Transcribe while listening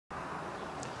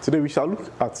Today we shall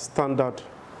look at standard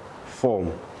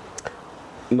form.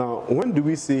 Now, when do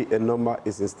we say a number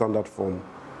is in standard form?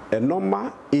 A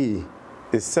number A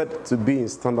is said to be in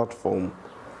standard form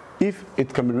if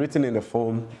it can be written in the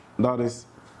form that is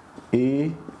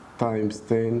A times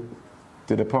 10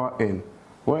 to the power n,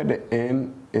 where the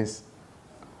n is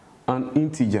an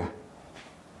integer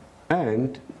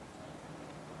and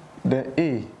the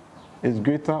A is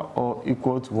greater or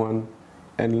equal to 1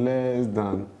 and less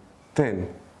than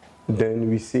 10. Then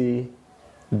we say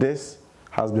this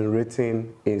has been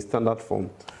written in standard form.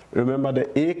 Remember, the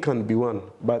A can be 1,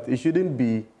 but it shouldn't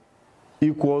be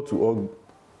equal to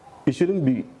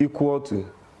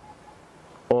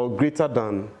or greater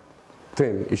than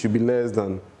 10. It should be less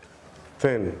than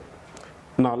 10.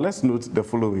 Now let's note the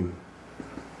following.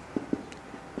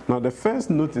 Now the first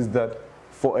note is that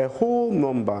for a whole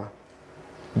number,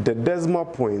 the decimal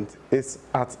point is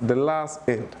at the last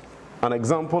end. An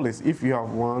example is if you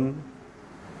have 1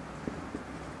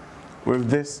 with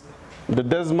this, the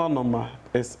decimal number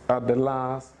is at the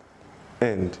last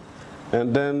end.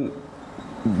 And then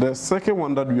the second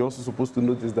one that we're also supposed to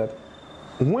note is that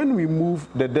when we move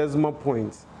the decimal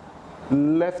point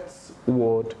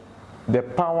leftward, the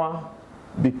power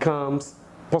becomes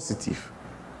positive.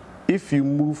 If you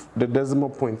move the decimal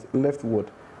point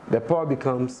leftward, the power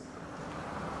becomes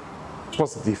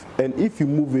positive. And if you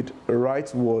move it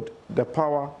rightward, the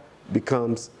power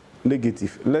becomes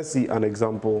negative. Let's see an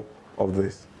example of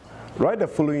this. Write the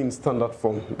following in standard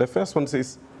form. The first one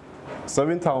says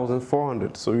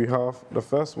 7,400. So we have the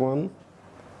first one,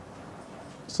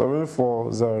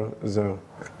 7400.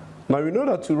 Now we know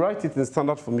that to write it in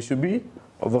standard form, it should be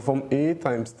of the form A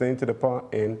times 10 to the power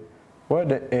n, where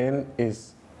the n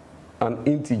is an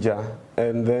integer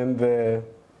and then the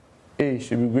A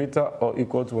should be greater or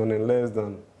equal to 1 and less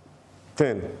than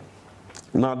 10.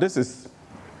 Now this is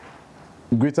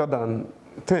greater than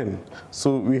 10,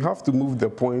 so we have to move the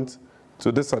point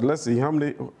to this side. Let's see how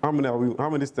many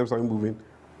steps are we moving?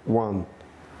 1,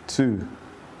 2,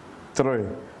 3.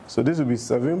 So this will be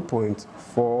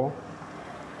 7.4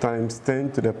 times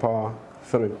 10 to the power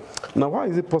 3. Now why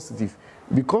is it positive?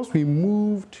 Because we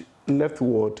moved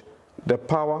leftward, the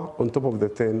power on top of the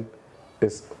 10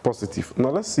 is positive. Now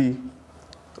let's see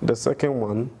the second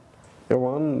one,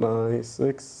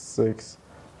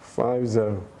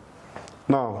 196650.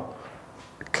 Now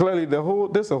clearly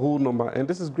this is a whole number and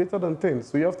this is greater than 10,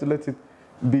 so you have to let it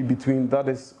be between, that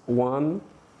is 1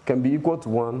 can be equal to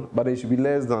 1, but it should be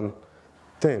less than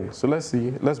 10. So let's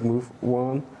see, let's move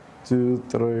 1, 2,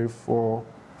 3, 4,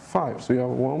 5. So you have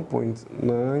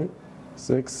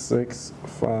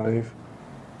 1.9665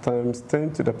 times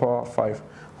 10 to the power 5.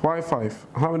 Why 5?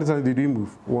 How many times did we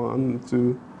move? 1,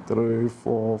 2, 3,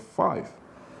 4, 5.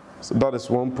 So that is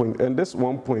 1 point. And this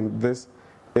 1 point, this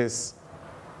is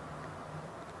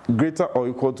greater or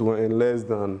equal to 1 and less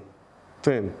than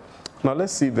 10. Now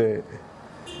let's see the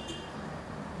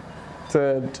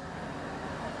third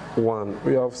one.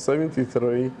 We have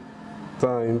 73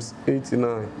 times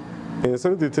 89. And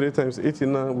 73 times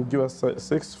 89 will give us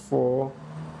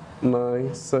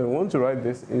 6497. We want to write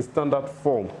this in standard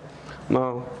form.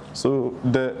 Now, so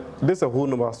this is a whole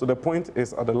number, so the point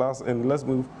is at the last end. Let's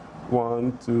move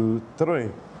 1, 2, 3.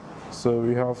 So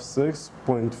we have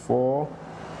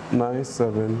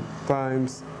 6.497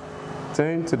 times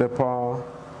 10 to the power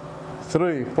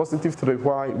 3, positive 3.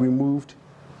 Why? We moved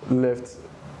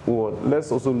leftward.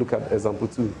 Let's also look at example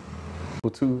 2.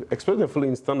 To express the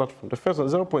following in standard form. The first one,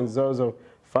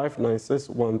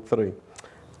 0.0059613.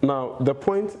 Now the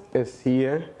point is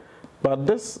here, but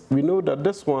this, we know that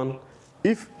this one,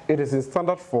 if it is in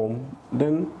standard form,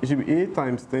 then it should be A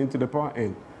times 10 to the power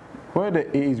n, where the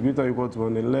A is greater or equal to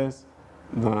 1 and less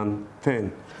than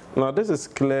 10. Now this is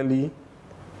clearly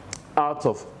out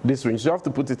of this range. You have to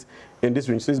put it in this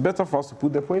range. So it's better for us to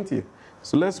put the point here.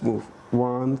 So let's move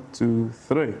 1, 2,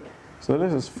 3. So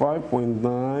this is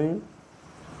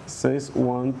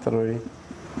 5.9613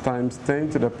 times 10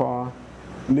 to the power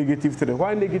negative 3.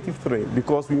 Why negative 3?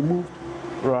 Because we moved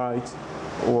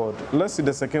rightward. Let's see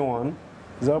the second one,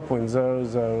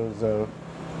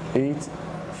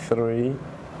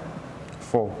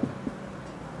 0.000834.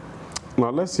 Now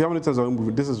let's see how many times are we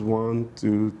moving. This is 1,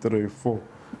 2, 3, 4.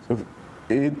 So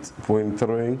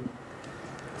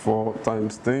 8.34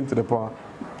 times 10 to the power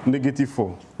negative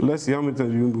 4. Let's see how many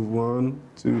times we move. 1,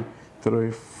 2,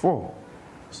 3, 4.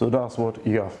 So that's what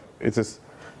you have. It is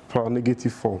power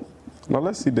negative 4. Now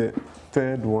let's see the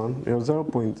third one. We have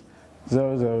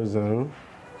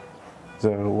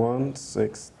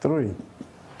 0.000163.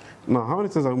 Now how many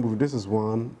times are we moving? This is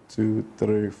 1, 2,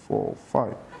 3, 4,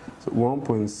 5. So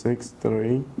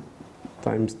 1.63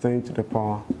 times 10 to the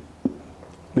power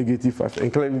negative 5.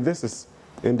 And clearly this is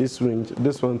in this range.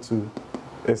 This one too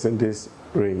is in this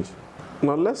range.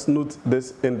 Now let's note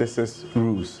this indices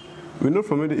rules. We know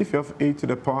from it if you have a to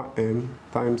the power m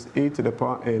times a to the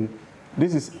power n,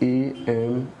 this is a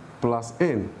m plus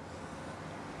n.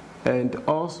 And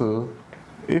also,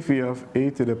 if you have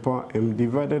a to the power m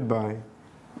divided by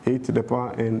a to the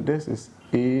power n, this is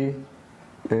a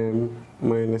m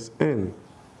minus n.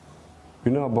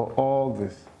 We know about all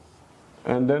this.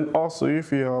 And then also,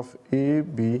 if you have a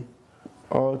b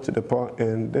all to the power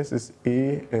n, this is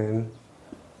a n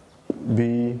b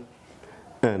n.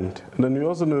 And then we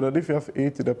also know that if you have a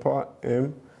to the power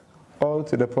m all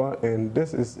to the power n,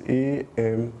 this is a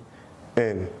m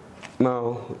n.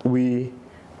 Now we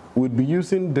would be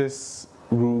using these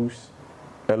rules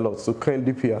a lot, so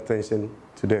kindly pay attention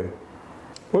to them.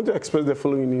 I want to express the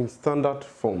following in standard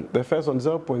form. The first one,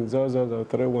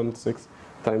 0.000316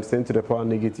 times 10 to the power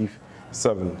negative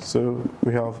 7. So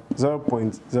we have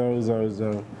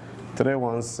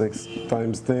 0.000316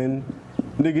 times 10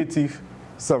 negative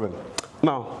 7.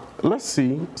 Now let's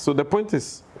see. So the point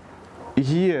is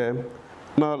here.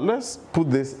 Now let's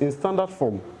put this in standard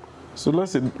form. So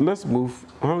let's move.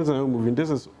 How many are we moving? This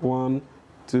is 1,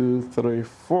 2, 3,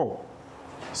 4.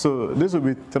 So this will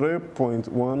be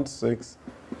 3.16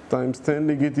 times 10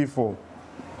 negative 4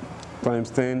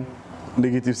 times 10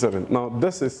 negative 7. Now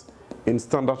this is in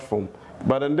standard form.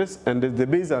 But then this and the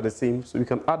base are the same, so we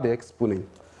can add the exponent.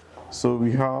 So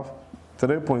we have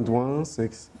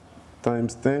 3.16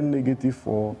 times 10 negative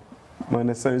 4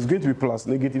 minus 7. It's going to be plus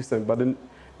negative 7, but then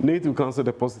negative will cancel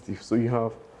the positive. So you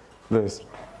have this.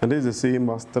 And this is the same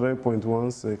as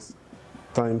 3.16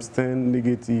 times 10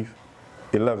 negative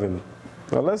 11.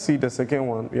 Now let's see the second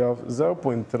one. We have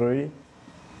 0.3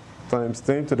 times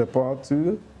 10 to the power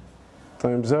 2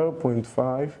 times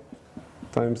 0.5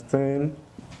 times 10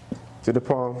 to the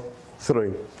power 3.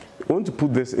 We want to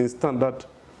put this in standard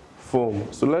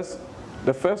form. So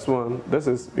the first one, this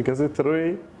is, we can say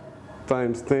 3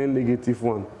 times 10 negative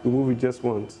 1. We move it just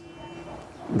once.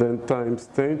 Then times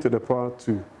 10 to the power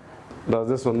 2. That's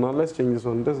this one. Now let's change this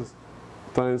one. This is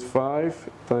times 5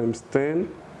 times 10.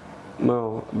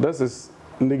 Now this is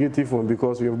negative 1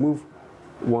 because we have moved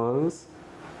once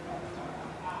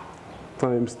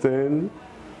times 10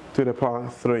 to the power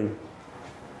 3.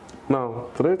 Now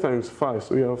 3 times 5,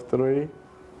 so we have 3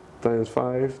 times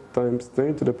 5 times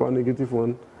 10 to the power negative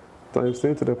 1 times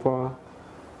 10 to the power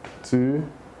 2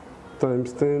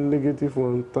 times 10 negative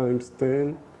 1 times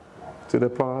 10 to the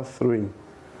power 3.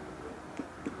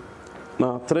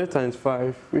 Now 3 times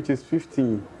 5, which is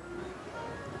 15.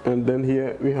 And then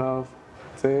here we have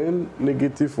 10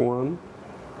 negative 1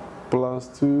 plus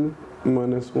 2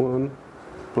 minus 1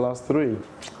 plus 3.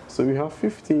 So we have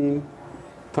 15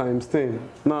 times 10.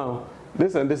 Now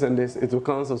this and this and this, it will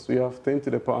cancel, so we have 10 to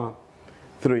the power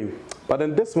 3. But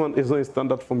then this one is not in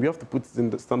standard form. You have to put it in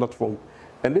the standard form.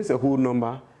 And this is a whole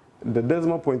number. The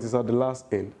decimal point is at the last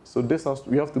end. So this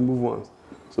we have to move once.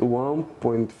 So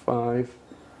 1.5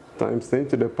 times 10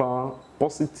 to the power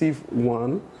positive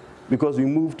 1, because we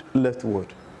moved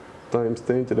leftward, times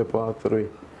 10 to the power 3.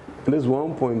 And this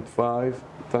 1.5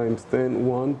 times 10,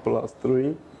 1 plus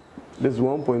 3. This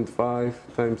 1.5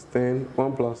 times 10,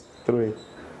 1 plus 3,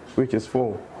 which is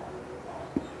 4.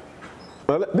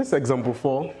 Now, this example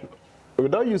 4,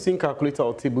 without using calculator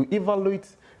or table,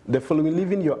 evaluate the following,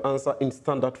 leaving your answer in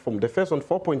standard form. The first one,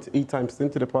 4.8 times 10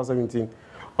 to the power 17,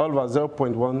 all over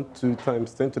 0.12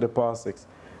 times 10 to the power 6.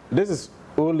 This is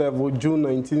O-level, June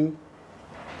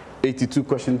 1982,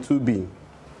 question 2B.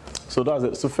 So that's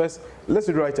it. So first, let's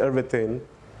write everything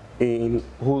in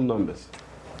whole numbers.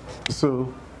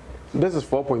 So this is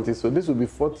 4.8, so this will be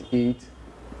 48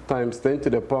 times 10 to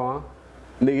the power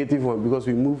negative 1, because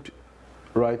we moved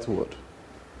rightward,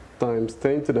 times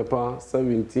 10 to the power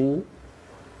 17,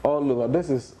 all over, this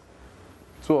is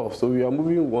 12, so we are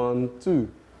moving 1, 2,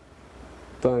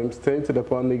 times 10 to the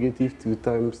power negative 2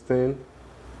 times 10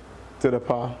 to the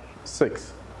power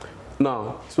 6.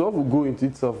 Now, 12 will go into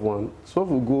itself 1, 12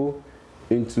 will go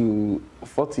into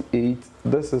 48,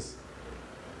 this is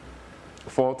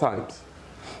 4 times.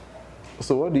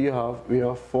 So what do you have? We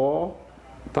have 4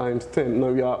 times 10.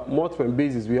 Now we are multiplying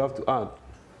bases, we have to add.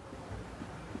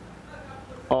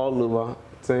 All over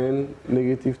 10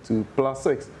 negative 2 plus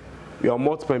 6. We are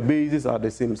multiplying bases are the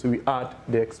same, so we add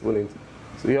the exponent.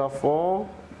 So we have 4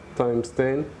 times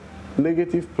 10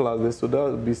 negative plus this, so that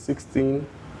will be 16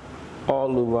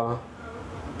 all over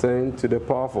 10 to the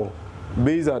power 4.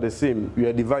 Bases are the same, we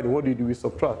are dividing. What do? We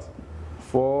subtract.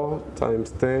 4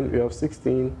 times 10, we have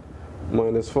 16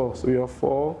 minus 4. So we have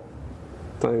 4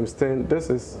 times 10, this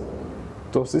is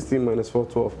 12, 16 minus 4,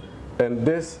 12. And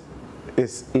this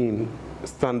is in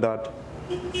standard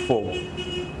form.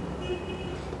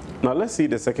 Now let's see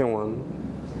the second one.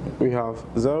 We have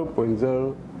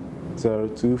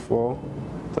 0.0024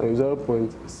 times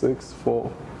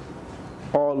 0.64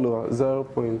 all over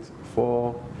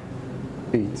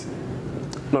 0.48.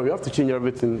 Now we have to change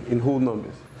everything in whole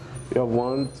numbers. We have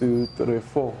 1, 2, 3,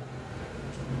 4.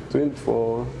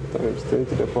 24 times 10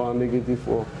 to the power negative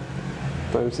 4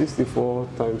 times 64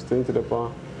 times 10 to the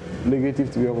power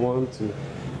negative 2. We have 1, 2.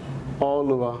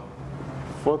 All over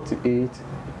 48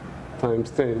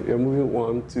 times 10. We are moving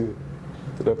 1, 2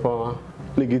 to the power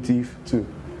negative 2.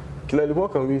 Clearly,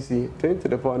 what can we see? 10 to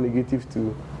the power negative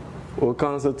 2 will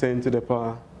cancel 10 to the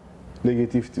power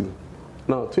negative 2.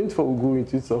 Now, 24 will go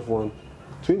into itself 1.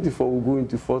 24 will go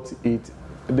into 48.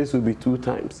 This will be 2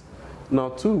 times. Now,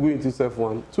 2 will go into itself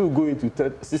 1. 2 will go into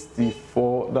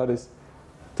 64. That is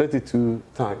 32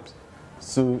 times.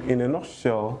 So, in a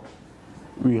nutshell,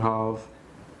 we have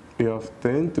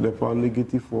 10 to the power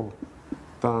negative 4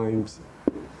 times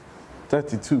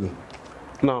 32.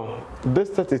 Now, this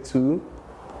 32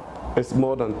 is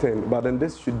more than 10, but then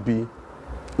this should be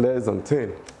less than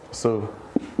 10. So,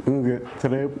 we get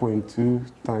 3.2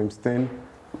 times 10.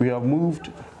 We have moved,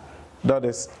 that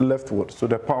is leftward, so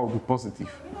the power will be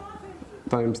positive.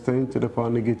 Times 10 to the power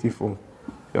negative 4.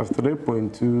 You have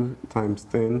 3.2 times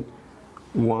 10,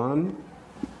 1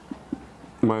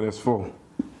 minus 4.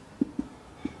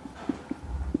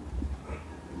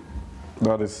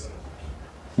 That is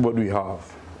what we have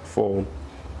for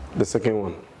the second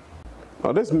one.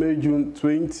 Now that's May, June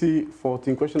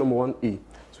 2014, question number 1A.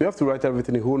 So we have to write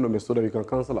everything in whole numbers so that we can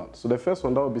cancel out. So the first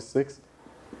one, that will be 6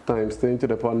 times 10 to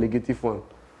the power negative 1.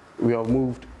 We have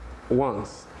moved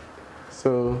once.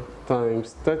 So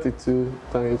times 32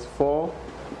 times 4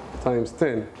 times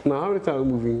 10. Now how many times are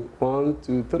we moving? 1,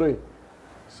 2, 3.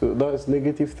 So that is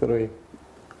negative 3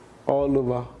 all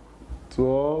over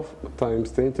 12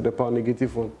 times 10 to the power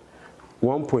negative 1.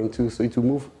 1.2, so it will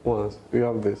move once. We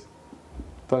have this.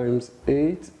 Times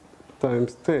 8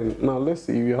 times 10. Now let's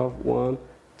see, we have 1,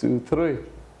 2, 3.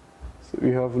 So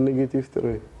we have negative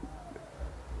 3.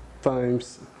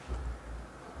 Times,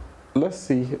 let's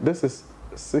see, this is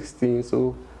 16,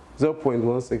 so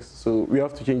 0.16. So we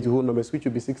have to change the whole numbers, which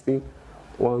will be 16,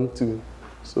 1, 2.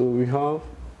 So we have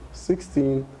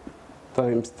 16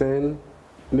 times 10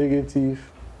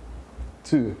 negative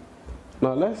 2.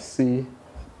 Now let's see,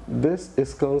 this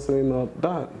is cancelling out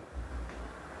that.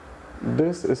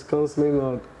 This is cancelling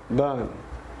out that.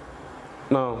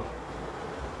 Now,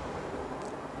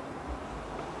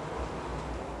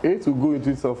 8 will go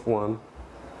into itself 1.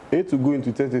 8 will go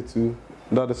into 32.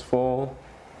 That is 4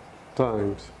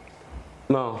 times.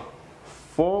 Now,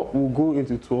 4 will go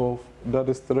into 12. That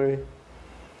is 3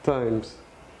 times.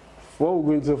 4 will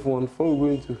go into 1. 4 will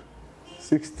go into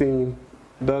 16.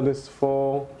 That is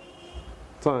 4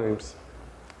 times.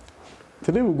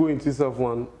 3 will go into itself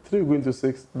 1. 3 will go into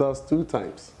 6. That's 2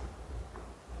 times.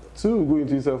 2 will go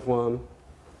into itself 1.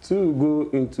 2 will go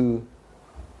into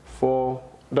 4.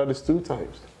 That is 2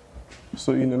 times.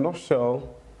 So in a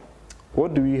nutshell,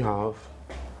 what do we have?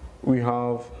 We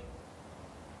have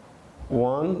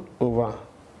 1 over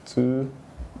 2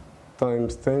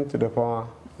 times 10 to the power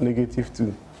negative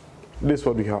 2. This is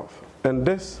what we have. And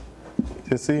this is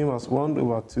the same as 1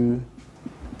 over 2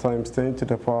 times 10 to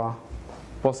the power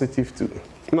positive 2.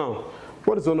 Now,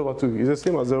 what is 1 over 2? It's the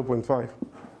same as 0.5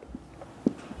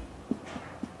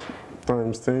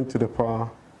 times 10 to the power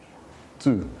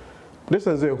 2. This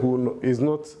as a whole is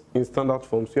not in standard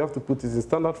form, so you have to put it in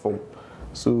standard form.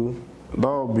 So that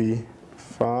will be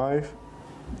 5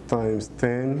 times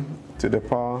 10 to the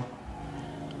power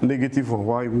negative 1.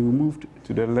 Why? We moved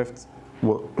to the left,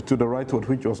 well, to the right word,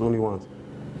 which was only 1,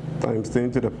 times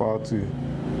 10 to the power 2.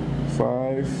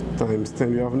 5 times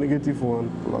 10, we have negative 1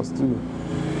 plus 2.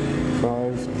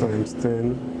 5 times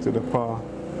 10 to the power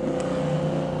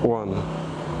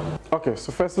 1. Okay,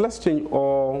 so first let's change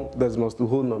all decimals to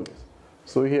whole numbers.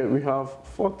 So here we have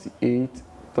 48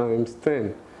 times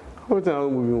 10. How many times are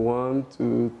we moving? 1,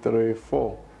 2, 3,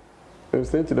 4. Times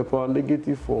 10 to the power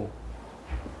negative 4.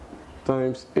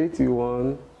 Times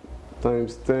 81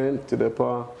 times 10 to the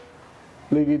power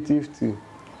negative 2.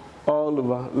 All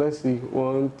over, let's see,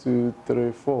 1, 2,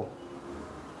 3, 4.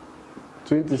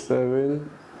 27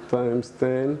 times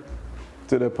 10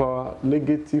 to the power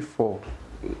negative 4.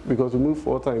 Because we move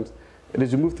 4 times. It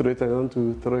is removed 3 times, 1,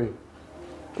 2, 3.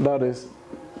 That is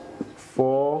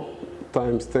 4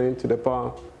 times 10 to the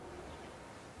power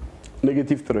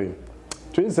negative 3.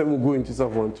 27 will go into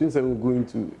itself 1. 27 will go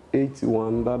into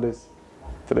 81. That is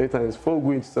 3 times. 4 will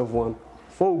go into itself 1.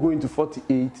 4 will go into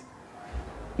 48.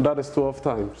 that is 12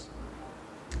 times.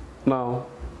 Now,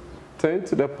 10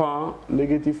 to the power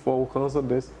negative 4 will cancel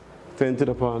this, 10 to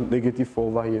the power negative 4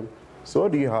 over here. So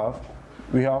what do you have?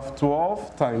 We have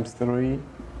 12 times 3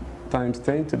 times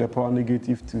 10 to the power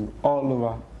negative 2 all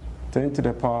over 10 to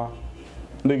the power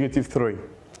negative 3.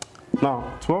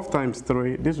 Now, 12 times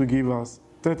 3, this will give us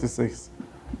 36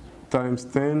 times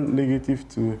 10 negative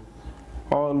 2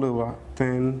 all over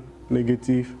 10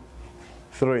 negative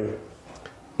 3.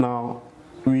 Now,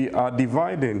 we are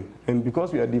dividing, and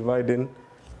because we are dividing,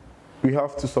 we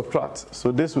have to subtract.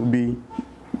 So this will be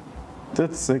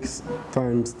 36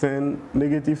 times 10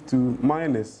 negative 2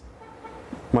 minus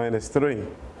 3.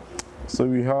 So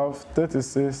we have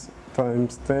 36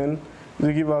 times 10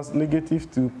 to give us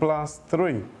negative 2 plus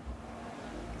 3.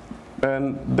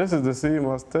 And this is the same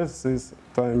as 36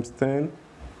 times 10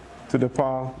 to the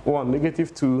power 1.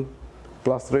 Negative 2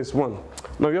 plus 3 is 1.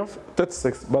 Now you have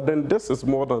 36, but then this is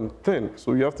more than 10.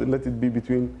 So you have to let it be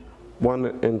between 1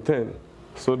 and 10.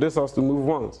 So this has to move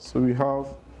once. So we have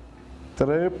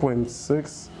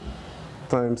 3.6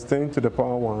 times 10 to the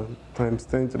power 1 times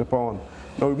 10 to the power 1.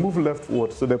 Now we move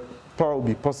leftward, so the power will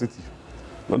be positive.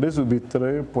 Now this will be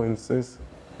 3.6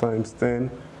 times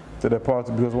 10 to the power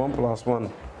 2, because 1 plus 1,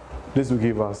 this will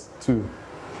give us 2.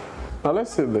 Now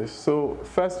let's say this. So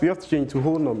first we have to change to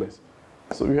whole numbers.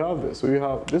 So we have this. So we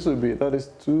have, this will be, that is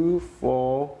 2,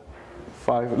 4,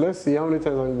 5. Let's see how many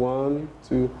times. 1,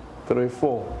 2, 3,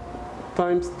 4.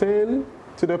 Times 10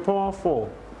 to the power 4.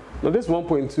 Now this is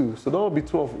 1.2. So that will be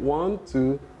 12. 1,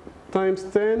 2 times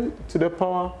 10 to the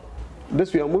power.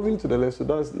 This we are moving to the left. So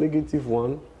that's negative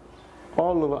 1.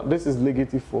 All over, this is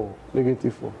negative 4.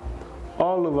 Negative 4.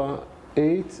 All over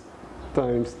 8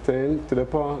 times 10 to the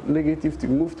power negative 2.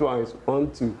 Move twice.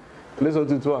 1, 2. And this one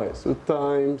 2 twice. So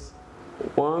times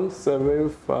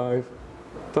 175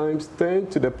 times 10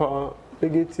 to the power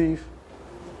negative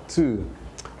 2.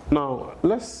 Now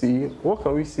let's see, what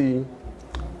can we see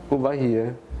over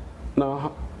here?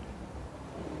 Now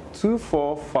 2,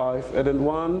 4, 5 and then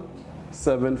 1,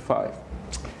 7, 5.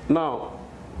 Now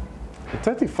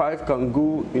 35 can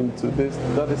go into this,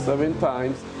 that is 7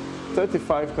 times.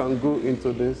 35 can go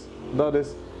into this, that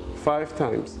is 5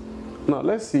 times. Now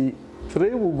let's see,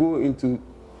 3 will go into,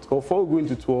 or 4 will go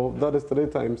into 12, that is 3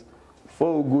 times.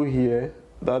 4 will go here,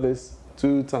 that is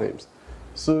 2 times.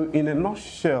 So in a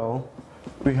nutshell,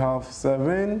 we have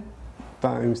 7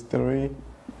 times 3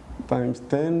 times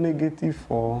 10 negative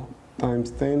 4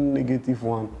 times 10 negative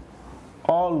 1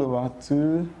 all over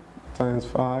 2 times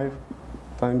 5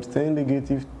 times 10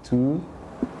 negative 2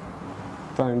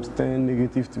 times 10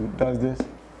 negative 2. That's this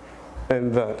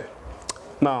and that.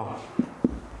 Now,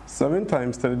 7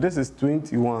 times 3, this is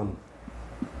 21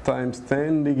 times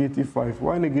 10 negative 5.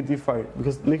 Why negative 5?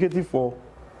 Because negative 4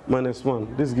 minus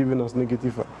 1, this is giving us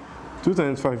negative 5. 2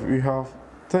 times 5, we have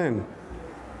 10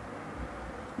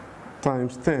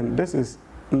 times 10. This is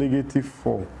negative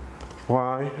 4.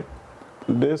 Why?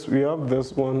 This, we have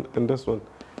this one and this one.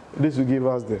 This will give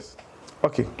us this.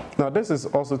 Okay, now this is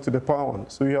also to the power 1.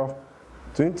 So we have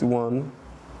 21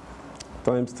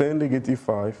 times 10 negative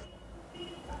 5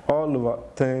 all over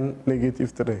 10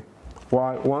 negative 3.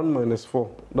 Why? 1 minus 4,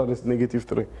 that is negative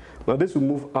 3. Now this will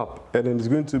move up and then it's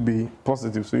going to be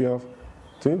positive. So you have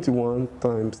 21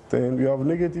 times 10, we have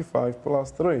negative 5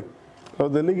 plus 3. Now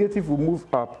the negative will move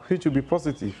up, which will be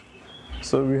positive.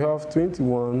 So we have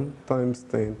 21 times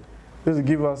 10. This will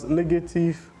give us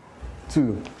negative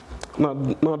 2.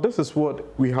 Now this is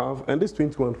what we have, and this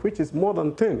 21, which is more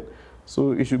than 10.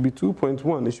 So it should be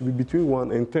 2.1. It should be between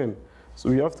 1 and 10. So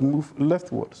we have to move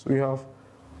leftward. So we have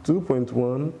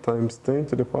 2.1 times 10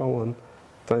 to the power 1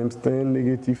 times 10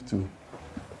 negative 2.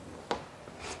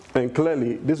 And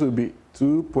clearly, this will be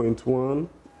 2.1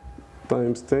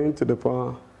 times 10 to the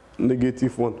power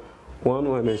negative 1. 1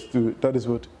 minus 2, that is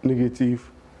what?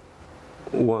 Negative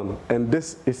 1. And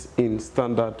this is in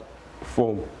standard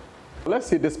form. Let's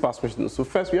see this past question. So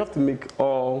first we have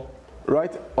to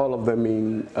write all of them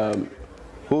in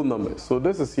whole numbers. So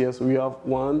this is here, so we have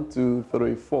 1, 2,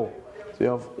 3, 4. So you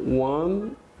have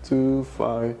 1, 2,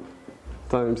 5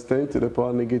 times 10 to the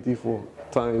power negative 4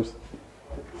 times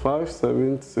 5,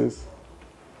 7, 6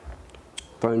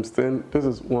 times 10. This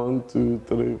is 1, 2,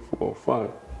 3, 4,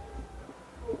 5.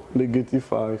 Negative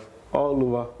 5 all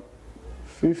over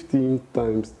 15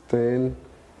 times 10.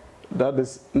 That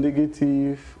is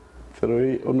negative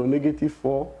 3, or no, negative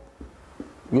 4.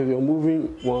 Because you're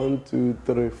moving 1, 2,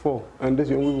 3, 4. And this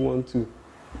you're moving 1, 2.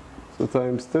 So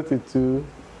times 32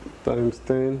 times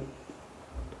 10,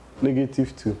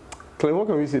 negative 2. Claim, what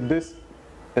can we say? This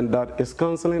and that is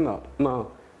cancelling out.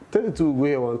 Now, 32 will go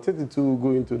here, 1, 32 will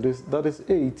go into this. That is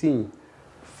 18.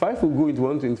 5 will go into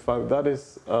 125, that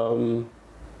is, 5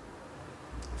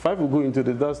 will go into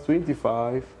the, that's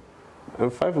 25,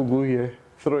 and 5 will go here,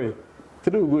 3.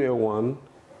 3 will go here, 1.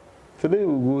 3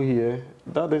 will go here,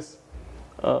 that is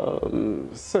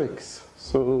 6.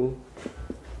 So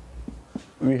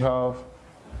we have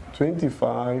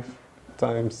 25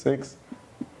 times 6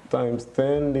 times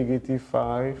 10 negative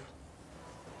 5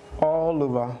 all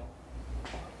over,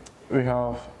 we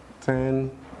have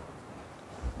 10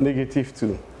 negative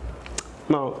 2.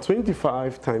 Now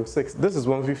 25 times 6, this is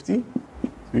 150.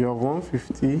 We have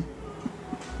 150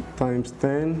 times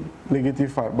 10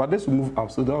 negative 5, but this will move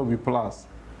up, so that will be plus.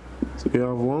 So we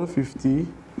have 150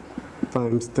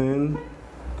 times 10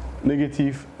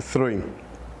 negative 3.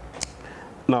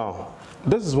 Now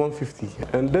this is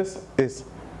 150 and this is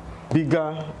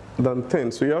bigger than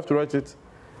 10, so you have to write it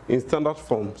in standard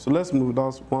form. So let's move,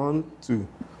 that's 1, 2.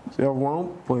 So you have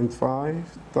 1.5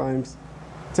 times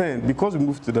 10. Because we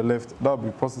move to the left, that will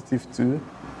be positive 2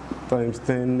 times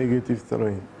 10 negative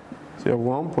 3. So you have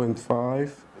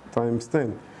 1.5 times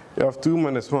 10. You have 2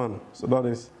 minus 1, so that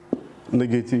is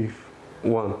negative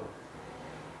 1.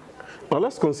 Now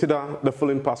let's consider the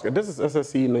following Pascal. This is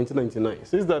SSC 1999. It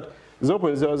says that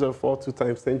 0.0042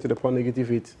 times 10 to the power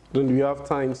negative 8. Then we have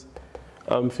times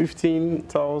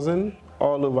 15,000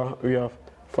 all over. We have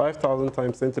 5,000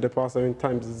 times 10 to the power 7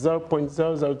 times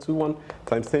 0.0021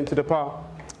 times 10 to the power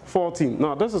 14.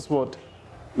 Now this is what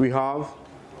we have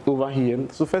over here.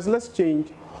 So first let's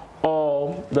change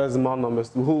all decimal numbers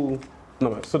to whole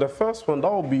numbers. So the first one,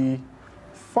 that will be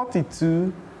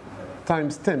 42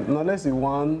 times 10. Now let's see,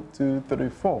 1, 2, 3,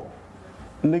 4.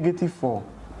 Negative 4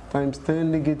 times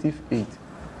 10 negative 8.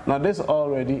 Now this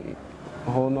already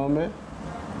a whole number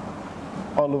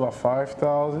all over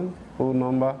 5,000 whole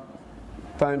number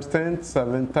times 10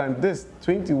 7 times this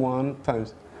 21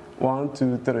 times 1,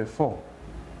 2, 3, 4.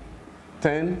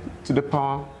 10 to the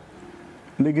power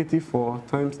negative 4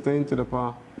 times 10 to the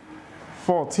power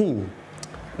 14.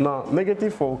 Now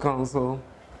negative 4 cancel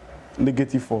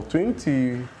negative 4.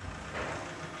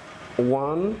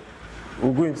 21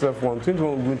 will go into F1. 21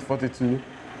 will go into 42.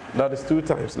 That is 2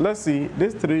 times. Let's see,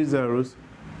 these 3 zeros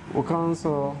will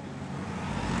cancel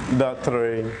that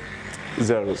 3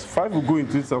 zeros. 5 will go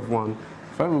into itself 1.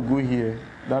 5 will go here.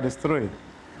 That is 3.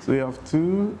 So you have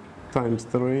 2 times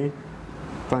 3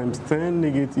 times 10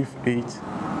 negative 8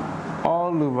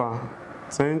 all over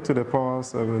 10 to the power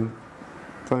 7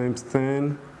 times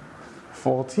 10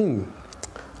 14.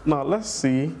 Now let's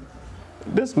see.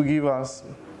 This will give us,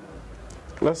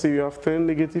 let's say we have 10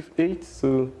 negative 8.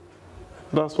 So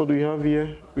that's what we have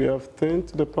here. We have 10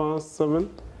 to the power 7.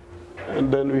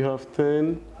 And then we have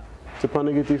 10 to the power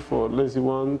negative 4. Let's see,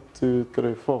 1, 2,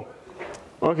 3, 4.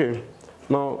 Okay.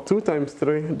 Now 2 times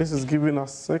 3. This is giving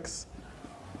us 6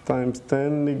 times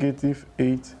 10 negative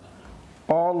 8.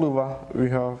 All over we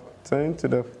have 10 to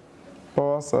the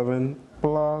power 7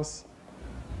 plus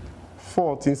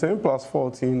 14. 7 plus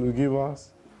 14 will give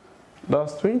us,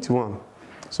 that's 21.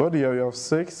 So here we have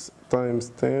 6 times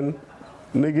 10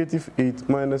 negative 8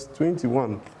 minus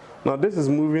 21. Now this is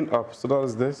moving up, so that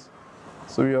is this.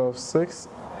 So we have 6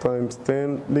 times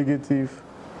 10 negative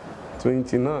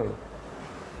 29.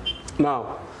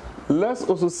 Now let's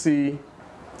also see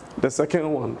the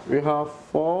second one. We have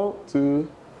 4, 2,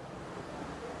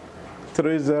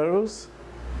 3 zeros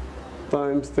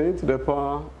times 10 to the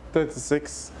power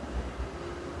 36.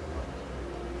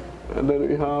 And then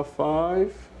we have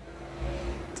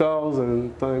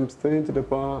 5,000 times 10 to the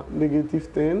power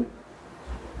negative 10.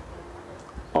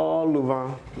 All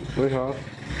over we have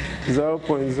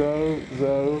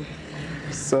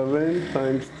 0.007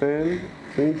 times 10,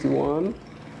 21.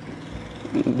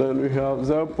 And then we have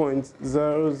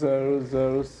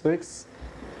 0.0006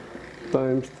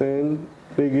 times 10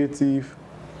 negative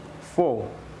 4.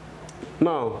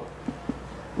 Now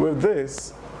with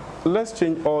this, let's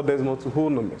change all decimal to whole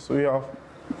numbers. So we have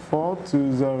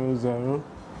 4200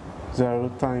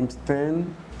 times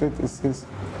 10 36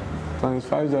 times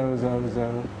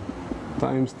 5000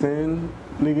 times 10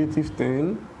 negative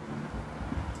 10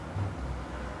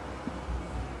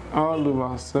 all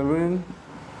over 7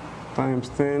 times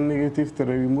 10 negative 3,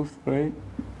 remove 3,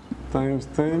 times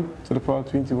 10 to the power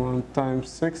 21 times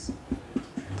 6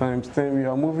 times 10. We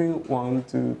are moving 1,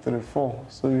 2, 3, 4.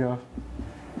 So we have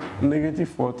negative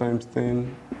 4 times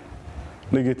 10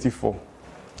 negative 4.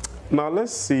 Now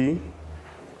let's see,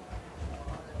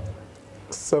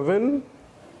 7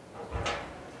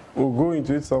 will go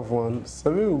into itself 1,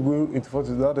 7 will go into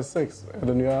 42, that is 6, and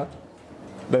then you have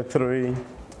the 3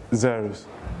 zeros.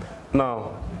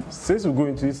 Now 6 will go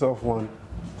into itself 1,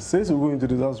 6 will go into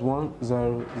this, that's 1,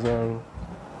 0, 0,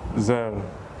 0.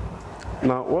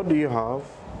 Now, what do you have?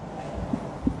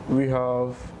 We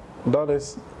have, that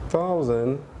is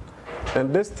 1,000,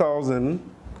 and this 1,000,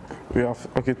 we have,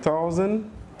 okay,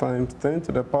 1,000 times 10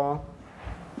 to the power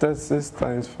 36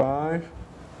 times 5,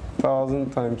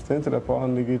 1,000 times 10 to the power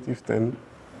negative 10,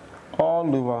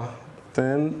 all over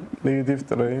 10, negative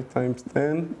 3 times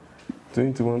 10,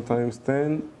 21 times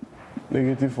 10,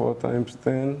 negative 4 times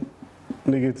 10,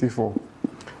 negative 4.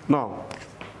 Now,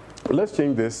 let's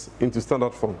change this into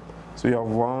standard form. So you have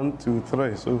 1, 2,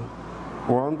 3. So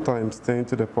 1 times 10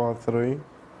 to the power 3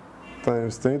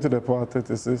 times 10 to the power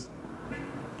 36.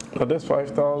 Now that's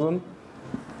 5,000.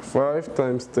 5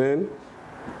 times 10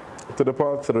 to the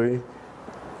power 3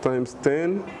 times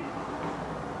 10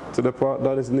 to the power,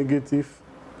 that is negative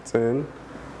 10,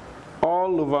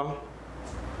 all over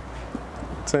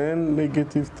 10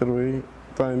 negative 3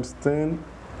 times 10,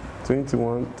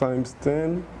 21 times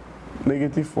 10,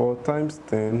 negative 4 times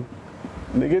 10,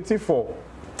 negative 4.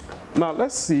 Now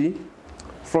let's see,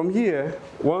 from here,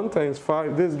 1 times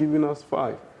 5, this is giving us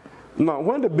 5. Now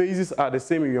when the bases are the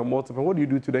same in your multiple, what do you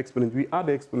do to the exponent? We add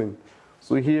the exponent.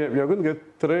 So here we are going to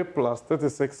get 3 plus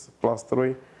 36 plus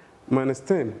 3 minus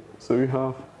 10. So we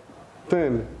have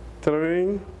 10,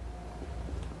 3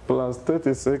 plus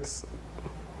 36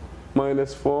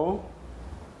 minus 4,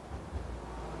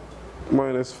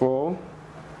 minus 4,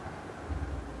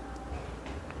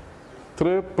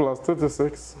 3 plus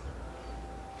 36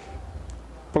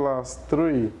 plus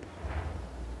 3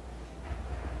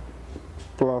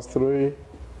 plus 3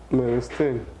 minus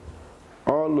 10,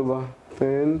 all over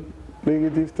 10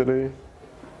 negative 3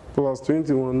 plus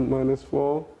 21 minus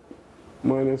 4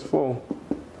 minus 4.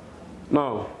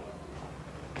 Now,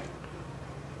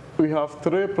 we have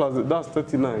 3 plus, that's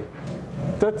 39.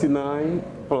 39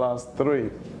 plus 3.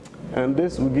 And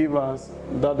this will give us,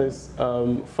 that is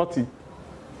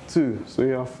 42. So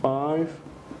you have 5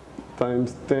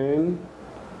 times 10.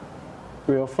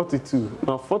 We have 42.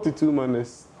 Now 42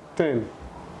 minus 10,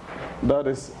 that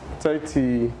is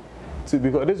 32,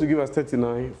 because this will give us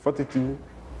 39, 42,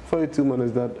 42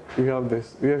 minus that, we have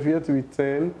this. We have here to be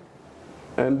 10,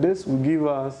 and this will give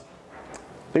us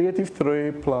negative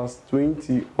 3 plus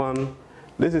 21,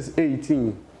 this is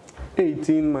 18.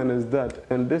 18 minus that,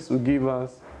 and this will give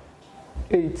us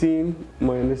 18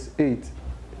 minus 8.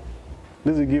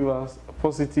 This will give us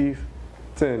positive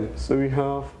 10. So we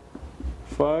have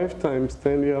 5 times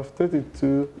 10, we have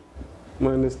 32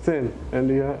 minus 10, and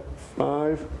we have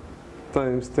 5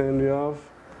 times 10, we have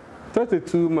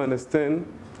 32 minus 10,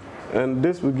 and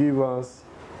this will give us,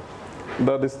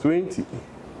 that is 20.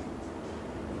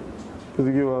 This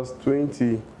will give us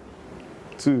 22,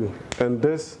 and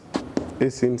this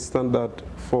is in standard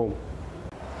form.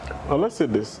 Now let's say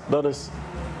this, that is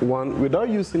 1, without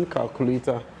using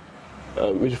calculator,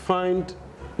 we find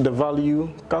the value,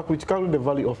 calculate the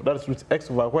value of, that is root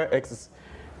x over, where x is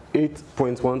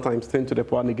 8.1 times 10 to the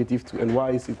power negative 2, and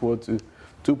y is equal to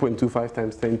 2.25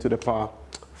 times 10 to the power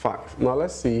 5. Now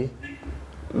let's see,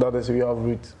 that is, we have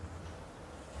root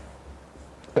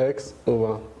x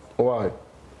over y.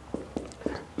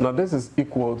 Now this is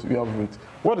equal to, we have root,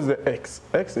 what is the x?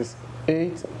 X is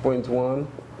 8.1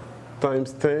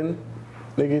 times 10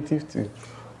 negative 2,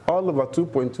 all over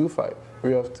 2.25.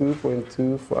 We have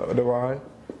 2.25, the y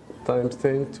times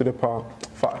 10 to the power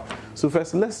 5. So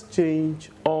first, let's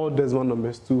change all decimal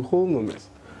numbers to whole numbers.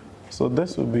 So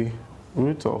this will be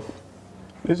root of,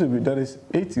 this will be, that is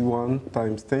 81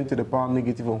 times 10 to the power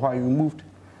negative, and why we moved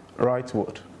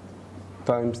rightward,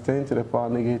 times 10 to the power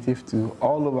negative 2,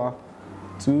 all over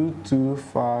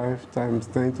 225 times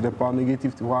 10 to the power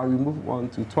negative 2, why we move 1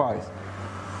 to twice.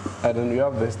 And then we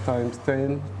have this times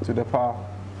 10 to the power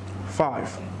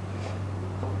 5.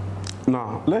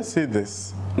 Now, let's say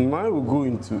this. 9 will go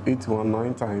into 81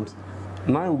 9 times.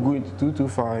 9 will go into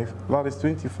 225. That is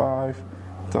 25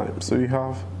 times. So we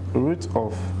have root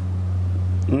of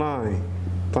 9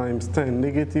 times 10,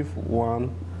 negative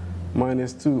 1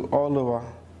 minus 2, all over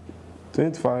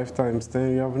 25 times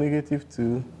 10. We have negative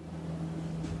 2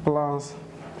 plus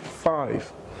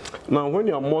 5. Now, when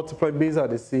you are multiplying, bases are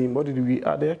the same. What did we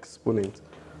add? The exponent.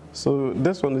 So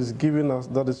this one is giving us,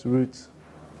 that is root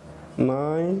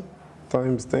 9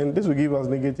 times 10. This will give us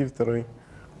negative 3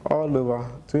 all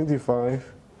over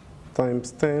 25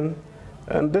 times 10.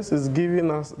 And this is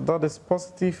giving us, that is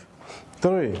positive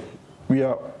 3. We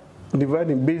are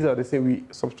dividing, bases are the same. We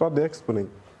subtract the exponent.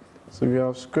 So we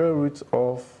have square root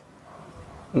of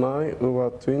 9 over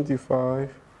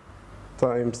 25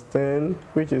 times 10,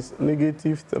 which is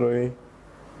negative 3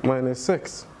 minus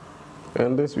 6.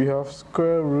 And this we have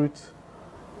square root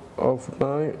of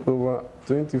 9 over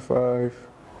 25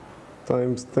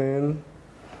 times 10,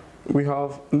 we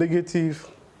have negative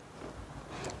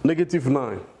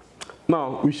 9.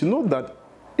 Now, we should note that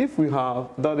if we have,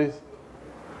 that is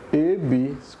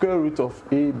AB, square root of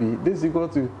AB, this is equal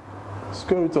to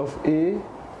square root of A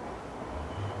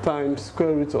times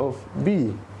square root of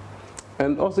B.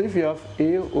 And also if you have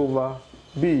A over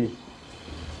B,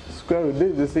 square root,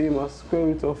 this is the same as square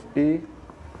root of A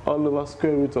all over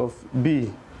square root of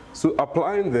B. So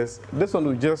applying this one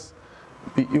will just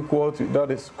be equal to,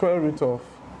 that is square root of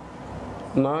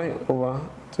 9 over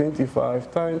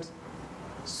 25 times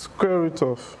square root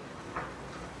of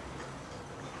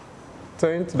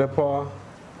 10 to the power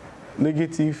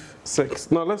negative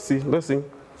 6. Now let's see. This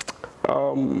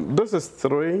is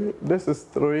 3, this is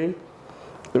 3, and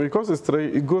because it's 3,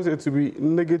 it goes here to be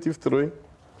negative 3.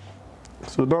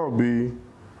 So that will be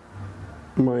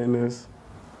minus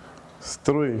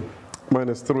 3.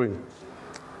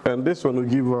 And this one will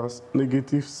give us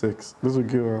negative 6. This will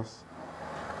give us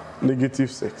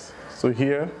negative 6. So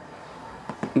here,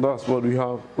 that's what we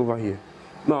have over here.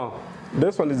 Now,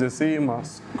 this one is the same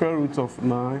as square root of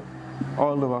 9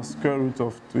 all over square root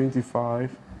of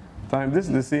 25 times, this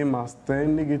is the same as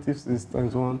 10 negative 6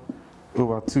 times 1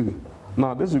 over 2.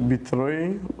 Now, this will be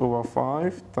 3 over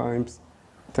 5 times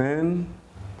 10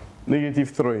 negative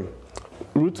 3.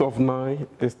 Root of 9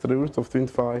 is 3, root of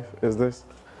 25 is this.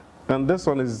 And this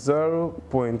one is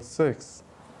 0.6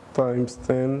 times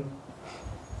 10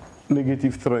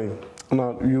 negative 3.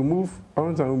 Now, you move, how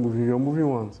many times are you moving? You're moving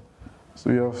once. So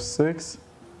you have 6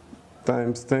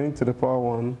 times 10 to the power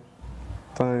 1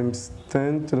 times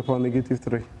 10 to the power negative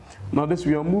 3. Now, this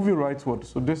we are moving rightward,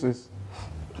 so this is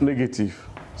negative.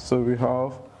 So we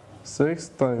have 6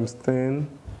 times 10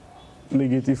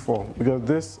 negative 4, because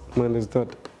this minus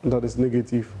that is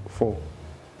negative 4.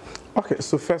 Okay,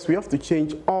 so first we have to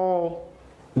change all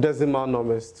decimal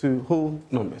numbers to whole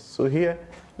numbers. So here,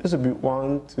 this will be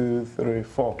 1, 2, 3,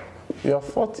 4. We have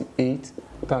 48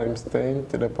 times 10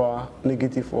 to the power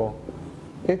negative 4.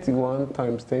 81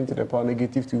 times 10 to the power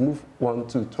negative 2. Move 1,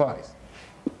 2 twice.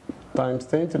 Times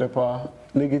 10 to the power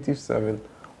negative 7.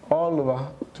 All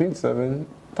over 27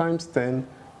 times 10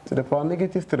 to the power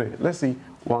negative 3. Let's see.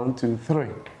 1, 2, 3.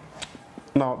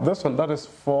 Now, this one, that is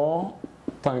 4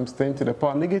 times 10 to the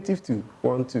power negative 2.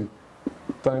 1, 2.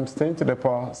 Times 10 to the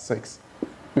power 6.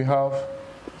 We have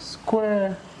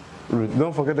square root.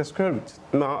 Don't forget the square root.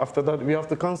 Now, after that, we have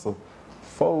to cancel.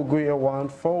 4 will go here 1.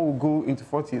 4 will go into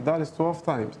 48. That is 12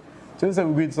 times. 27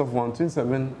 will go into 1.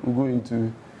 27 will go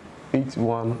into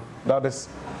 81. That is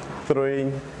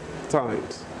 3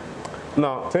 times.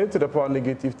 Now, 10 to the power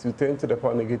negative 2, 10 to the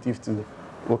power negative 2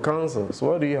 will cancel. So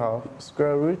what do you have?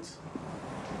 Square root.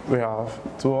 We have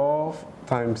 12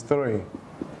 times 3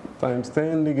 times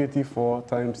 10 negative 4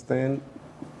 times 10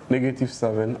 negative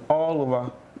 7 all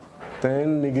over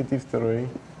 10 negative 3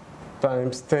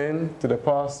 times 10 to the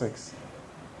power 6.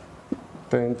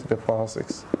 10 to the power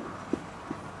 6.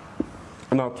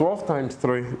 Now 12 times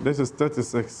 3, this is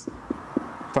 36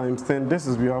 times 10, this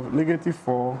is, we have negative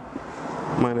 4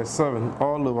 minus 7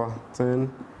 all over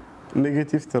 10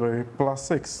 negative 3 plus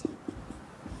 6.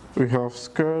 We have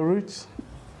square root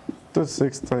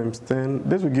 36 times 10.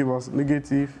 This will give us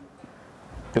negative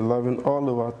 11 all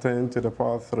over 10 to the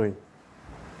power 3.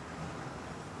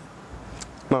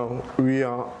 Now, we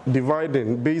are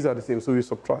dividing, base are the same, so we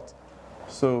subtract.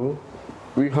 So,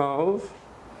 we have,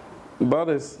 that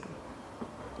is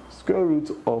square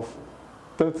root of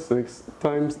 36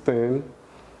 times 10,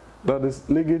 that is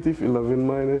negative 11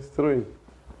 minus 3.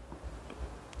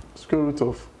 Square root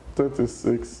of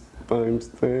 36 times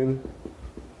 10,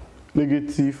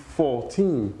 negative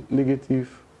 14.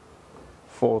 Negative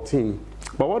 14.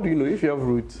 But what do you know? If you have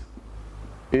root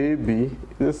AB,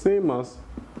 it's the same as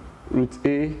root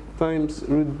A times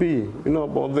root B. You know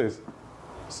about this.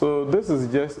 So this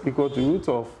is just equal to root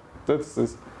of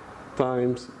 36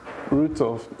 times root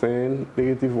of 10,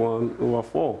 negative 1 over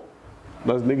 4.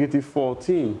 That's negative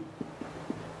 14.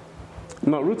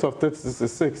 Now root of 36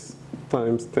 is 6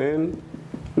 times 10,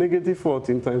 negative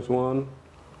 14 times 1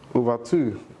 over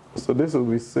 2. So this will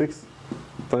be 6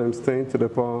 times 10 to the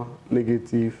power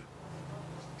negative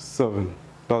 7.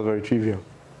 That's very trivial.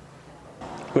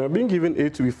 We are being given A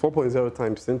to be 4.0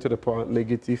 times 10 to the power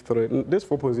negative 3. This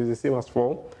 4.0 is the same as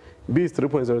 4. B is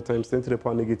 3.0 times 10 to the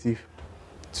power negative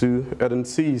 2. And then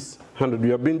C is 100.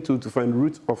 We are being told to find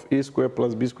root of A squared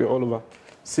plus B squared all over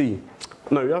C.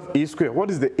 Now we have A squared. What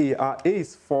is the A? Our A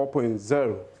is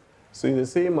 4.0. So it's the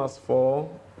same as 4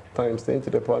 times 10 to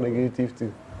the power negative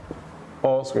 2.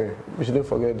 All square. We shouldn't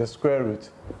forget the square root.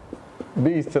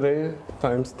 B is 3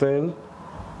 times 10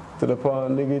 to the power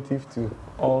negative 2.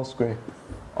 All square.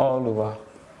 All over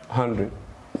 100.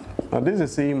 Now this is the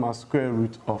same as square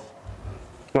root of.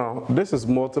 Now this is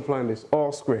multiplying this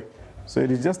all square. So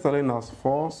it is just telling us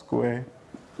 4 square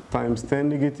times 10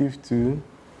 negative 2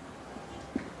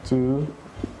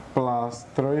 plus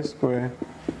 3 square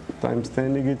times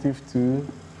 10 negative 2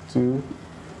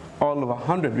 all over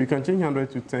 100. We can change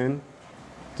 100 to 10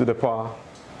 to the power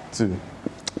 2.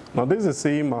 Now this is the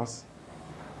same as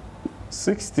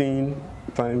 16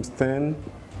 times 10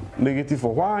 negative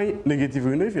 4. Why negative?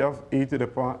 You know if you have a to the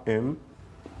power m,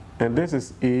 and this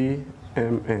is a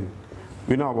m n.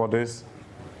 We know about this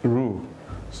rule.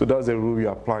 So that's the rule we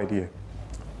applied here.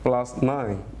 Plus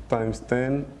 9 times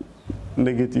 10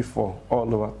 negative 4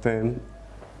 all over 10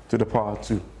 to the power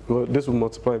 2. Well, this will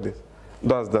multiply this.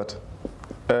 That's that.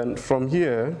 And from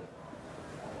here,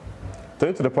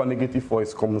 10 to the power negative 4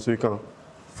 is common, so you can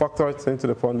factor 10 to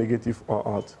the power negative 4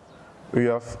 out. We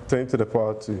have 10 to the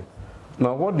power 2.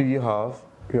 Now what do you have?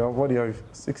 What do you have?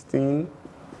 16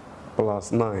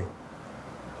 plus 9.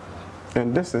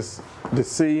 And this is the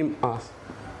same as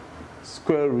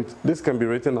square root. This can be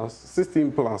written as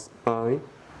 16 plus 9,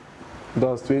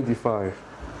 that's 25,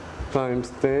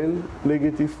 times 10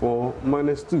 negative 4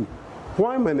 minus 2.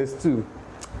 Why minus 2?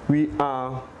 We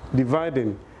are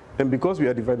dividing, and because we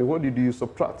are dividing, what do? You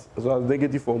subtract. So that's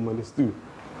negative 4 minus 2.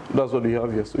 That's what we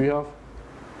have here. So we have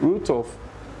root of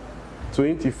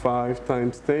 25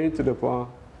 times 10 to the power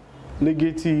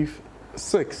negative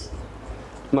 6.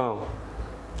 Now,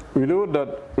 we know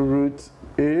that root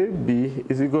AB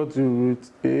is equal to root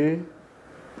A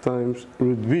times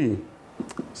root B.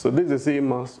 So this is the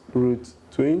same as root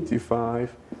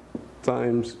 25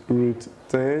 times root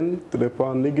 10 to the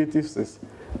power negative 6.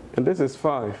 And this is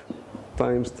 5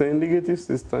 times 10 negative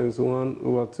 6 times 1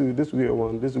 over 2. This will be a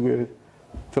 1, this will be a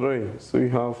 3. So you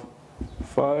have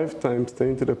 5 times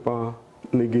 10 to the power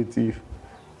negative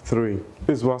 3.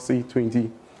 This was C20,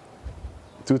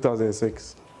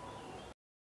 2006.